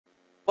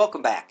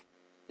Welcome back.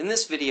 In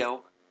this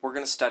video, we're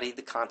going to study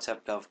the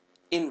concept of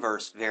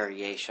inverse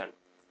variation,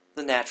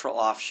 the natural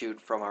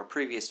offshoot from our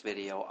previous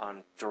video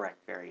on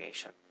direct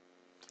variation.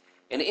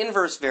 An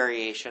inverse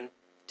variation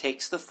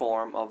takes the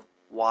form of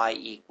y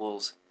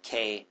equals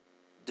k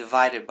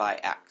divided by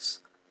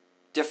x,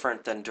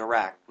 different than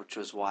direct, which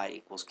was y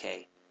equals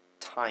k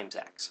times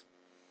x.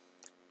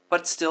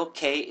 But still,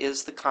 k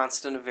is the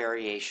constant of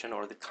variation,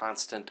 or the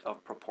constant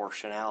of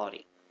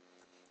proportionality.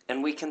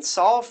 And we can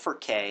solve for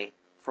k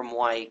from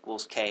y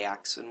equals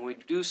kx, and we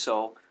do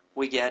so,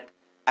 we get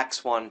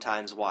x1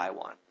 times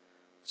y1.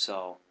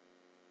 So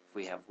if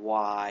we have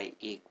y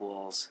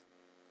equals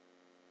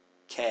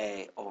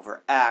k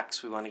over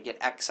x, we want to get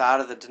x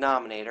out of the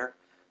denominator,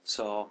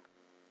 so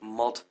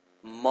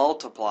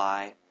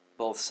multiply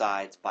both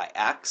sides by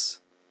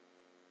x.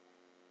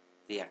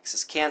 The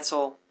x's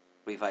cancel,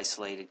 we've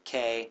isolated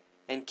k,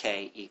 and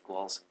k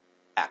equals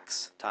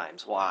x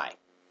times y.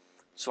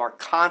 So our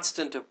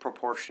constant of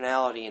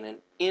proportionality in an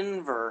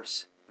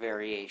inverse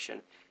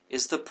variation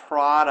is the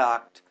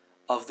product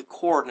of the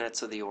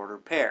coordinates of the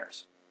ordered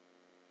pairs.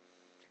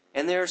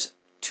 And there's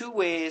two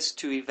ways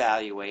to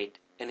evaluate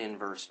an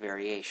inverse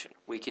variation.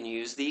 We can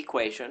use the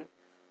equation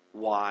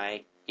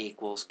y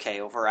equals k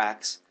over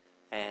x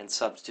and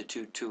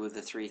substitute two of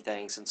the three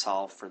things and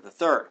solve for the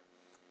third.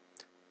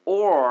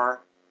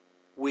 Or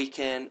we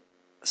can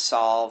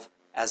solve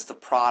as the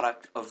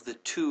product of the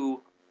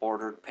two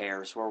ordered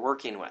pairs we're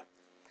working with.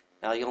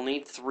 Now you'll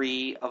need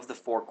three of the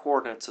four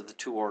coordinates of the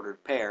two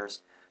ordered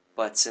pairs,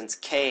 but since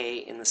k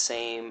in the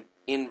same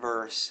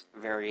inverse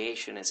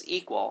variation is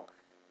equal,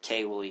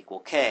 k will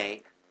equal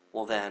k,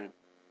 well then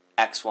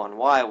x1,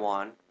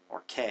 y1,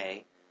 or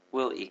k,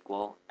 will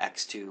equal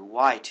x2,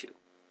 y2.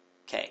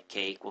 K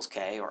equals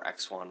k, or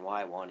x1,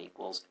 y1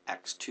 equals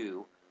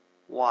x2,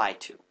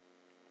 y2.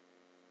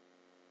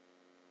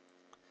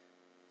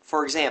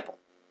 For example,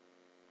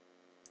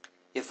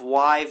 if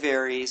y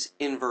varies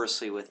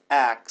inversely with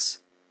x,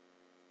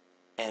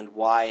 and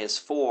y is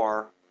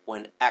 4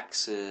 when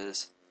x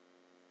is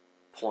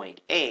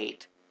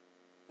 0.8,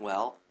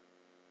 well,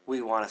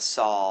 we want to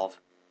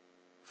solve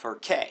for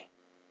k.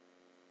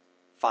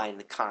 Find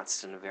the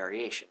constant of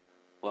variation.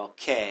 Well,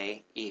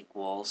 k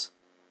equals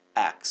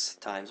x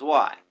times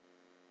y.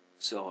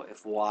 So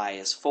if y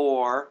is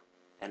 4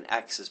 and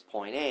x is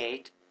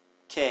 0.8,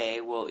 k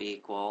will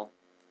equal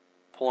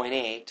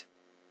 0.8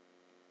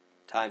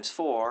 times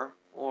 4,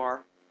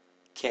 or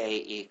k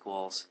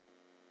equals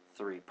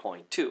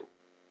 3.2.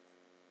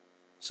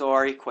 So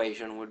our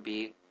equation would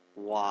be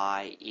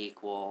y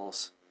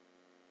equals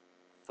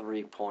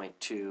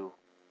 3.2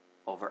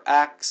 over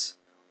x,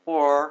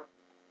 or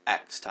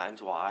x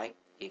times y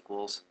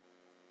equals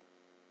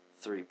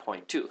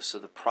 3.2. So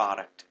the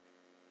product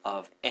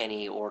of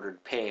any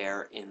ordered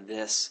pair in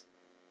this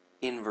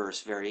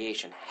inverse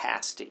variation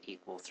has to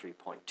equal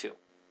 3.2.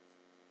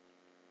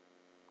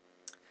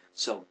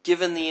 So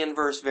given the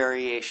inverse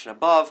variation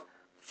above,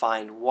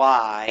 find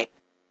y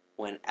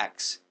when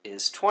x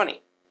is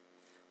 20.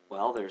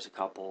 Well, there's a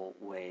couple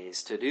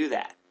ways to do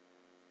that.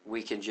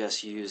 We can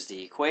just use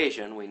the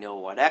equation. We know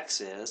what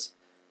x is,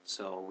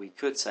 so we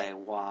could say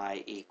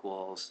y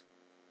equals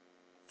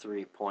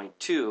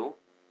 3.2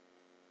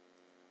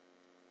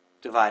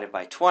 divided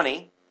by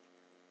 20.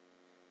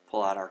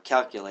 Pull out our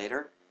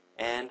calculator,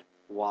 and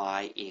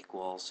y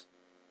equals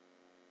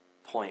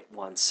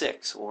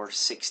 0.16, or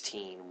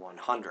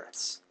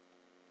 16/100ths.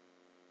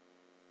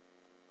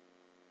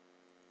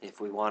 If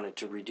we wanted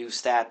to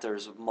reduce that,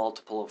 there's a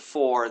multiple of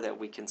 4 that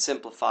we can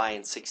simplify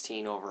in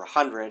 16 over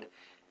 100,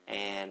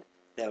 and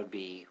that would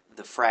be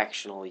the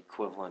fractional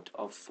equivalent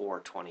of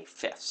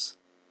 4/25.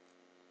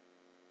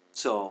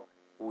 So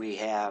we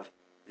have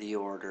the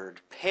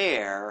ordered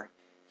pair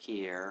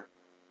here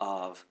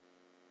of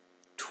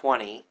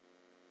 20,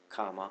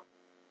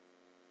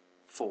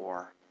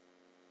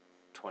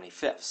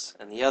 4/25.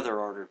 And the other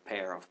ordered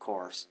pair, of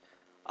course,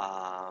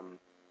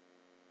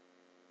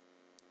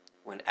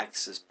 when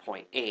x is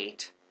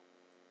 0.8,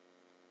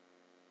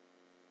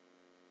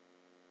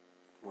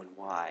 when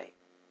y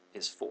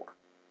is 4.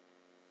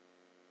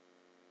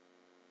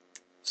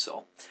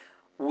 So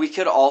we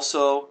could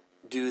also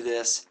do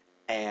this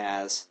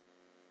as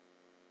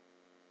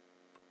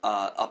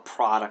a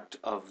product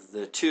of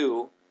the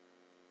two.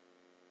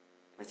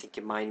 I think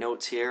in my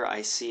notes here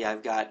I see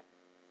I've got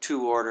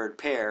two ordered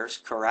pairs,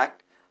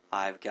 correct?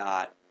 I've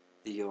got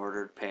the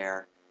ordered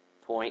pair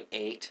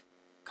 0.8,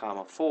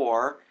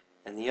 4,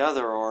 and the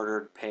other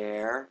ordered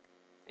pair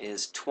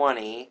is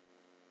 20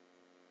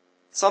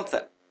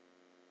 something.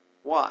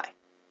 Why?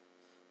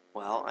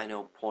 Well, I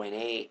know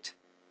 0.8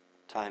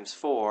 times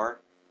 4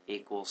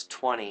 equals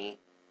 20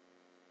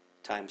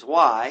 times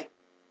y,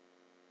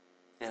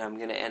 and I'm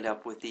going to end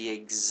up with the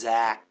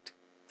exact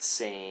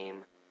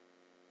same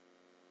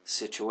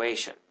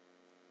situation.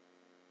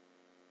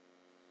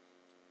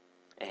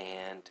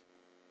 And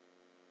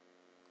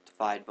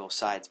divide both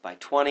sides by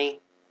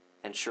 20,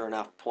 and sure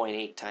enough,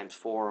 0.8 times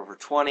 4 over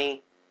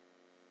 20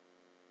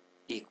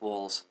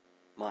 equals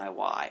my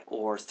y,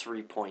 or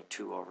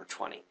 3.2 over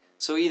 20.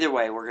 So either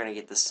way, we're going to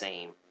get the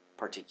same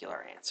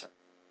particular answer.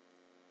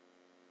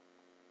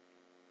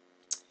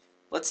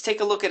 Let's take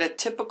a look at a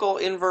typical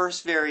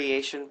inverse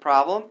variation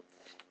problem.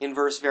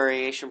 Inverse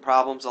variation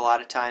problems a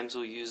lot of times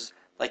we'll use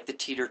like the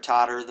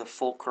teeter-totter, the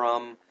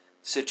fulcrum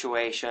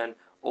situation,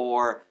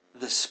 or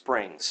the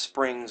springs.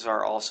 Springs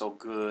are also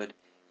good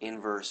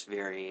inverse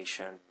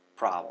variation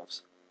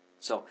problems.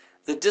 So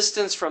the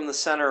distance from the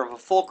center of a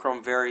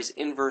fulcrum varies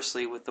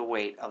inversely with the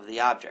weight of the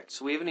object.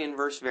 So we have an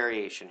inverse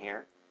variation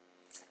here.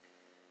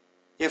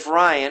 If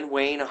Ryan,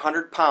 weighing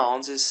 100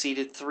 pounds, is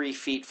seated 3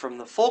 feet from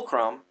the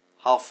fulcrum,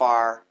 how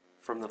far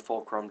from the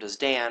fulcrum does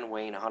Dan,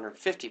 weighing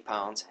 150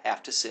 pounds,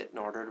 have to sit in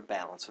order to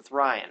balance with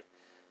Ryan?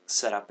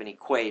 Set up an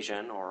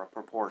equation or a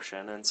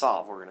proportion and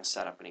solve. We're going to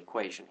set up an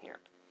equation here.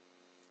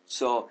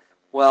 So,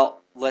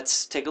 well,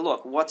 let's take a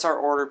look. What's our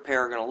ordered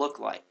pair going to look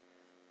like?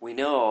 We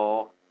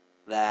know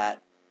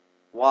that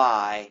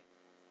y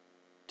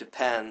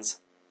depends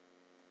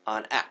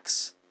on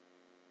x.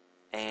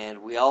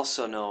 And we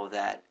also know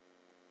that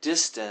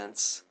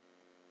distance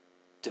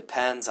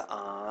depends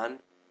on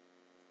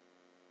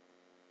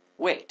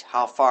weight.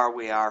 How far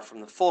we are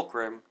from the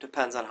fulcrum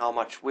depends on how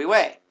much we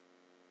weigh.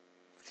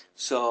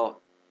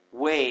 So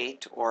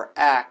weight, or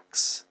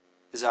x,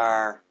 is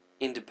our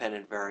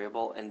independent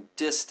variable, and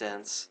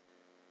distance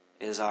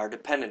is our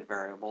dependent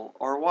variable,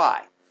 or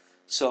y.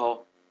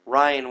 So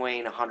Ryan,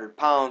 weighing 100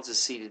 pounds, is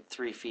seated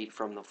 3 feet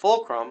from the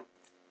fulcrum,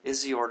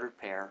 is the ordered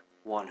pair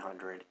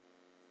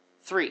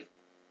 103.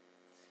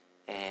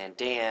 And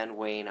Dan,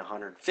 weighing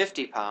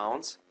 150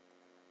 pounds,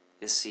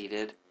 is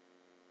seated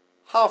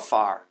how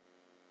far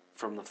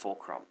from the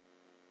fulcrum?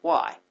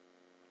 Y.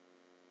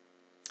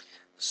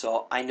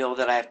 So I know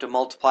that I have to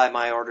multiply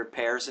my ordered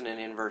pairs in an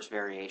inverse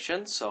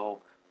variation.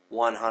 So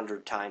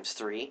 100 times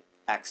 3,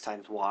 x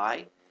times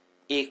y,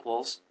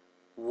 equals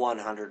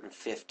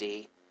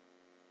 150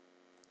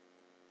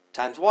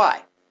 times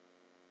y.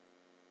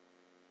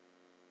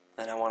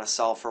 Then I want to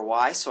solve for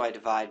y, so I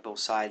divide both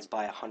sides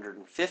by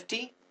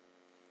 150.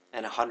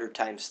 And 100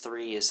 times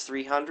 3 is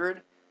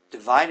 300,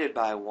 divided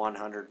by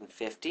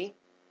 150.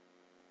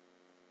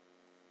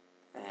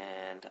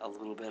 And a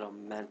little bit of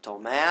mental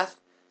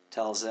math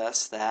tells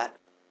us that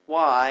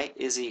y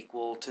is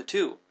equal to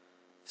 2.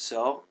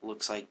 So,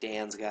 looks like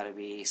Dan's got to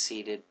be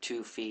seated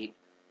 2 feet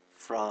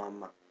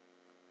from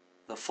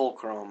the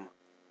fulcrum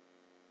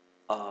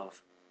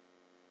of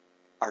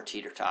our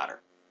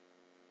teeter-totter.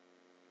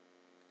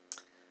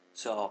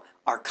 So,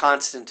 our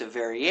constant of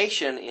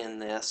variation in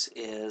this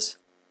is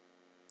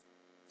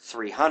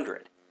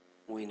 300.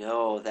 We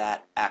know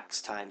that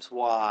x times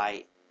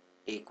y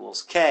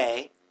equals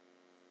k,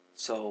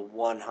 so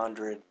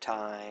 100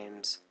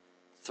 times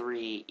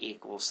 3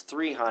 equals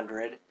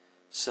 300,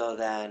 so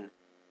then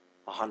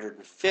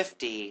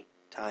 150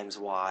 times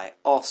y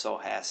also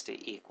has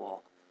to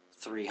equal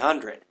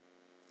 300.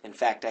 In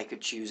fact, I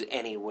could choose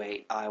any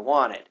weight I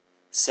wanted.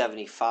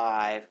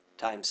 75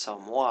 times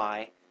some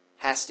y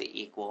has to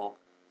equal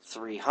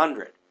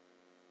 300.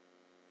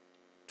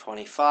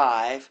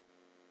 25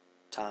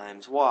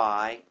 times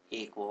y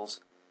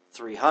equals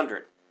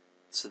 300.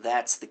 So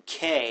that's the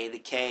k. The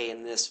k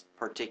in this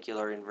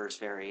particular inverse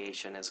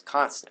variation is a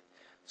constant.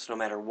 So no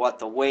matter what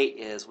the weight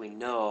is, we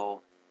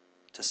know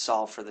to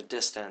solve for the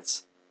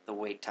distance, the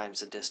weight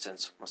times the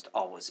distance must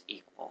always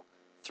equal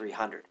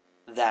 300.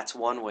 That's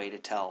one way to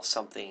tell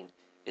something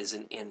is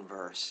an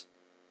inverse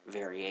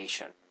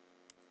variation.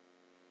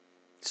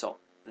 So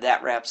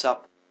that wraps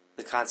up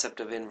the concept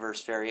of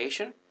inverse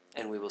variation,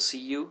 and we will see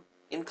you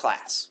in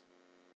class.